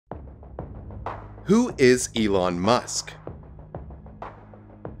Who is Elon Musk?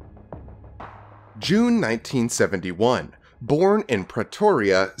 June 1971. Born in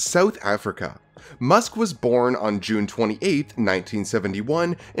Pretoria, South Africa. Musk was born on June 28,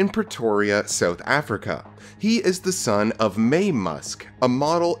 1971 in Pretoria, South Africa. He is the son of May Musk, a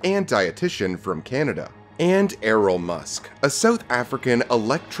model and dietitian from Canada, and Errol Musk, a South African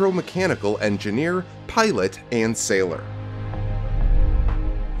electromechanical engineer, pilot, and sailor.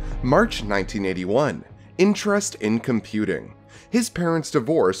 March 1981. Interest in computing. His parents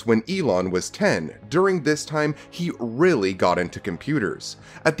divorced when Elon was 10. During this time, he really got into computers.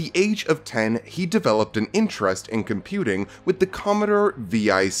 At the age of 10, he developed an interest in computing with the Commodore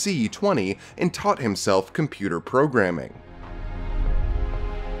VIC-20 and taught himself computer programming.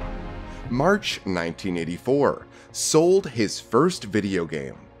 March 1984. Sold his first video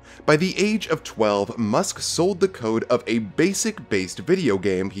game. By the age of 12, Musk sold the code of a BASIC-based video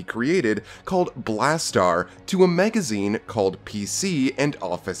game he created called Blastar to a magazine called PC and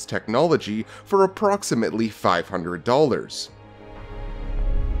Office Technology for approximately $500.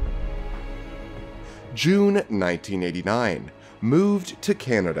 June 1989. Moved to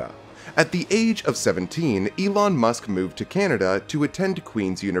Canada. At the age of 17, Elon Musk moved to Canada to attend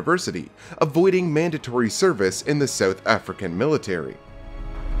Queen's University, avoiding mandatory service in the South African military.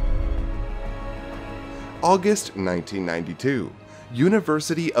 August 1992.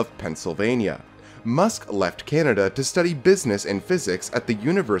 University of Pennsylvania. Musk left Canada to study business and physics at the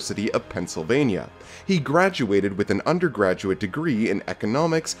University of Pennsylvania. He graduated with an undergraduate degree in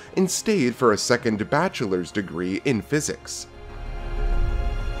economics and stayed for a second bachelor's degree in physics.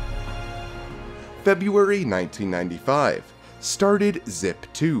 February 1995. Started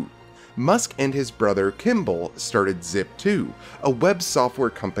Zip2. Musk and his brother Kimball started Zip2, a web software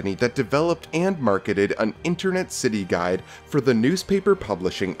company that developed and marketed an internet city guide for the newspaper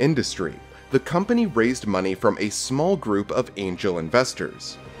publishing industry. The company raised money from a small group of angel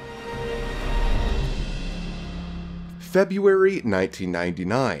investors. February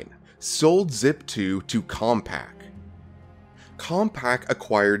 1999. Sold Zip2 to Compaq. Compaq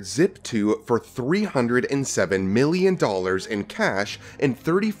acquired Zip2 for $307 million in cash and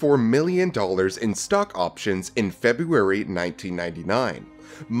 $34 million in stock options in February 1999.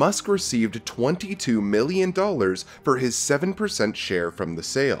 Musk received $22 million for his 7% share from the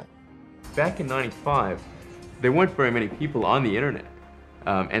sale. Back in '95, there weren't very many people on the internet,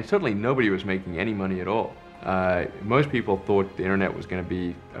 and certainly nobody was making any money at all. Most people thought the internet was going to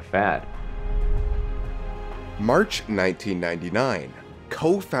be a fad. March 1999.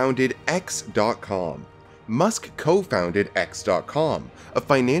 Co-founded X.com. Musk co-founded X.com, a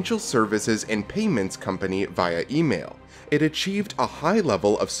financial services and payments company via email. It achieved a high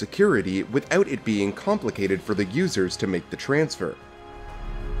level of security without it being complicated for the users to make the transfer.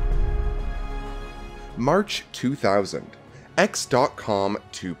 March 2000. X.com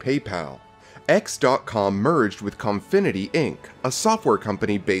to PayPal. X.com merged with Confinity Inc., a software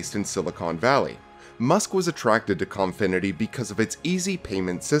company based in Silicon Valley. Musk was attracted to Confinity because of its easy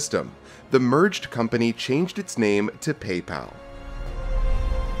payment system. The merged company changed its name to PayPal.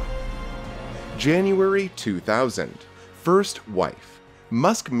 January 2000. First wife.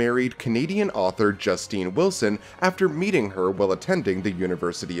 Musk married Canadian author Justine Wilson after meeting her while attending the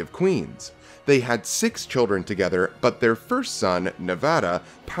University of Queens. They had 6 children together, but their first son, Nevada,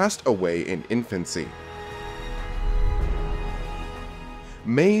 passed away in infancy.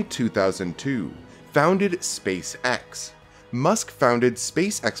 May 2002. Founded SpaceX. Musk founded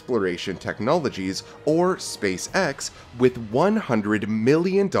Space Exploration Technologies, or SpaceX, with $100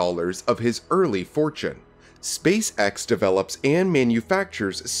 million of his early fortune. SpaceX develops and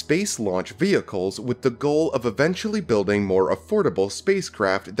manufactures space launch vehicles with the goal of eventually building more affordable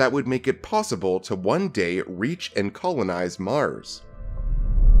spacecraft that would make it possible to one day reach and colonize Mars.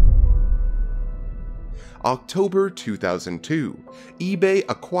 October 2002. eBay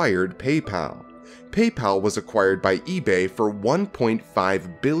acquired PayPal. PayPal was acquired by eBay for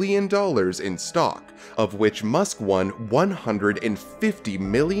 $1.5 billion in stock, of which Musk won $150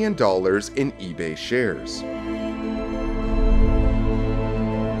 million in eBay shares.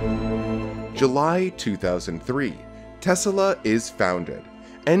 July 2003. Tesla is founded.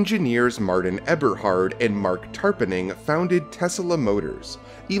 Engineers Martin Eberhard and Mark Tarpenning founded Tesla Motors.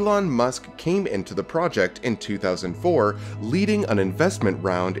 Elon Musk came into the project in 2004, leading an investment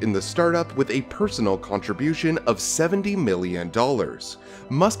round in the startup with a personal contribution of $70 million.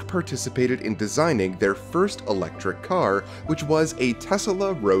 Musk participated in designing their first electric car, which was a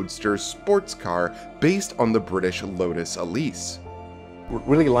Tesla Roadster sports car based on the British Lotus Elise.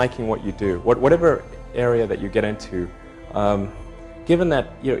 Really liking what you do, whatever area that you get into, given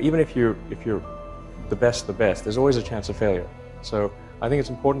that even if you're the best, there's always a chance of failure. So I think it's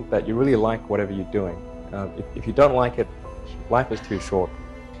important that you really like whatever you're doing. If you don't like it, life is too short.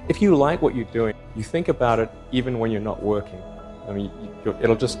 If you like what you're doing, you think about it even when you're not working. I mean,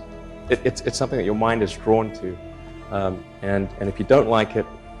 it's something that your mind is drawn to. And if you don't like it,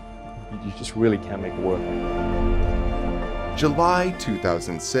 you just really can't make it work. July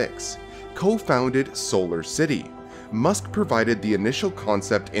 2006. Co-founded Solar City. Musk provided the initial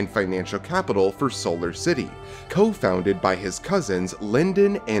concept and financial capital for Solar City, co-founded by his cousins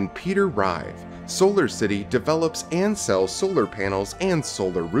Lyndon and Peter Rive. Solar City develops and sells solar panels and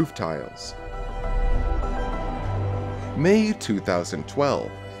solar roof tiles. May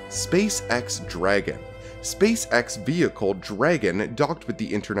 2012. SpaceX Dragon. SpaceX vehicle Dragon docked with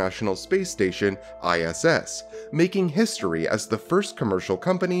the International Space Station ISS, making history as the first commercial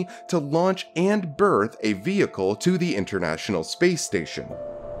company to launch and berth a vehicle to the International Space Station.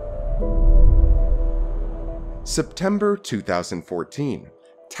 September 2014.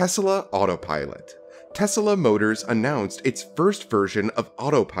 Tesla Autopilot. Tesla Motors announced its first version of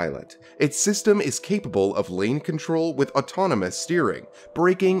Autopilot. Its system is capable of lane control with autonomous steering,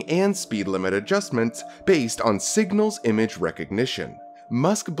 braking, and speed limit adjustments based on signals image recognition.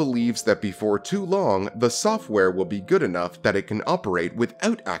 Musk believes that before too long, the software will be good enough that it can operate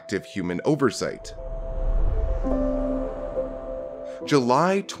without active human oversight.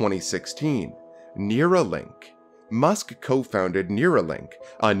 July 2016. Neuralink. Musk co-founded Neuralink,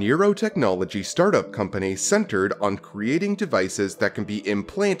 a neurotechnology startup company centered on creating devices that can be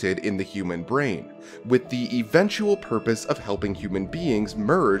implanted in the human brain, with the eventual purpose of helping human beings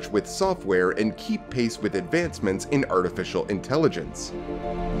merge with software and keep pace with advancements in artificial intelligence.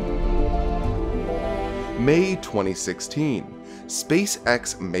 May 2016.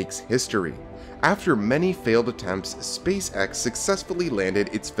 SpaceX makes history. After many failed attempts, SpaceX successfully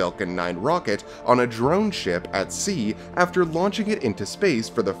landed its Falcon 9 rocket on a drone ship at sea after launching it into space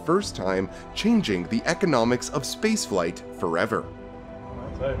for the first time, changing the economics of spaceflight forever.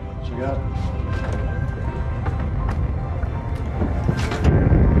 That's it. What you got?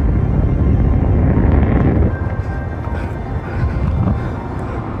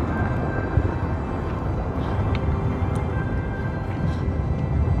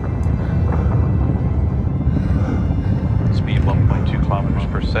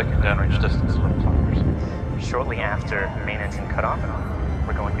 Second downrange distance 11 kilometers. Shortly after main engine cutoff,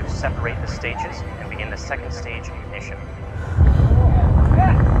 we're going to separate the stages and begin the second stage ignition.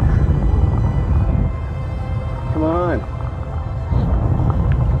 Come on.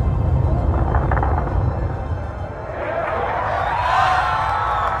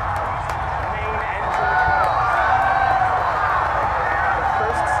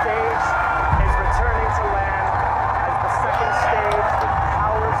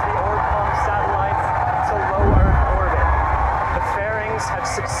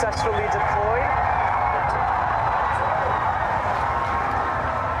 Successfully deployed.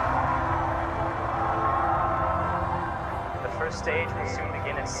 The first stage will soon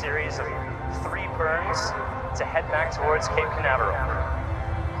begin a series of 3 burns to head back towards Cape Canaveral.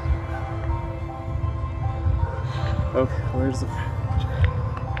 Okay, where's the...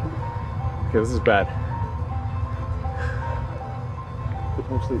 Okay, this is bad.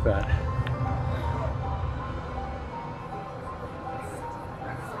 Potentially bad.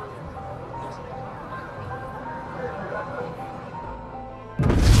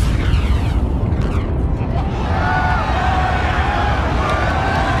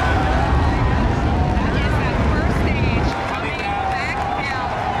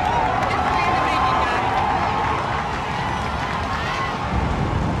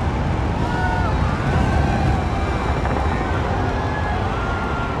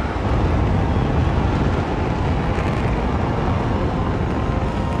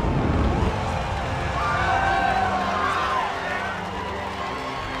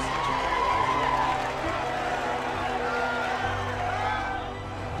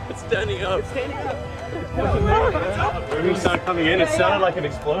 It's standing up. It's standing up. When we started coming in, it sounded like an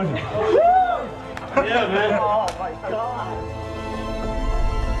explosion. Yeah, man. Oh my God.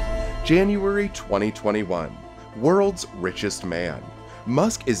 January 2021. World's richest man.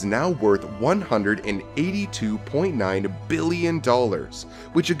 Musk is now worth $182.9 billion,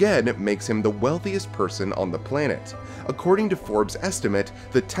 which again makes him the wealthiest person on the planet. According to Forbes' estimate,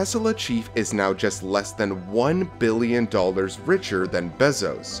 the Tesla chief is now just less than $1 billion richer than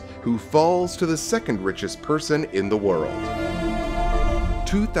Bezos, who falls to the second richest person in the world.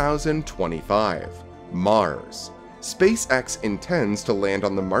 2025. Mars. SpaceX intends to land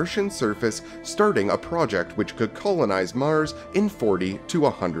on the Martian surface, starting a project which could colonize Mars in 40 to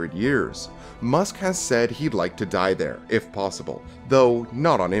 100 years. Musk has said he'd like to die there, if possible, though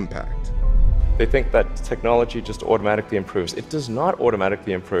not on impact. They think that technology just automatically improves. It does not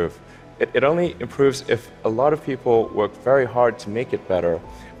automatically improve. It only improves if a lot of people work very hard to make it better.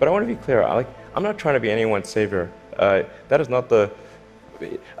 But I want to be clear, I'm not trying to be anyone's savior. That is not the...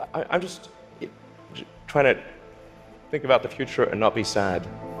 I'm just trying to think about the future and not be sad.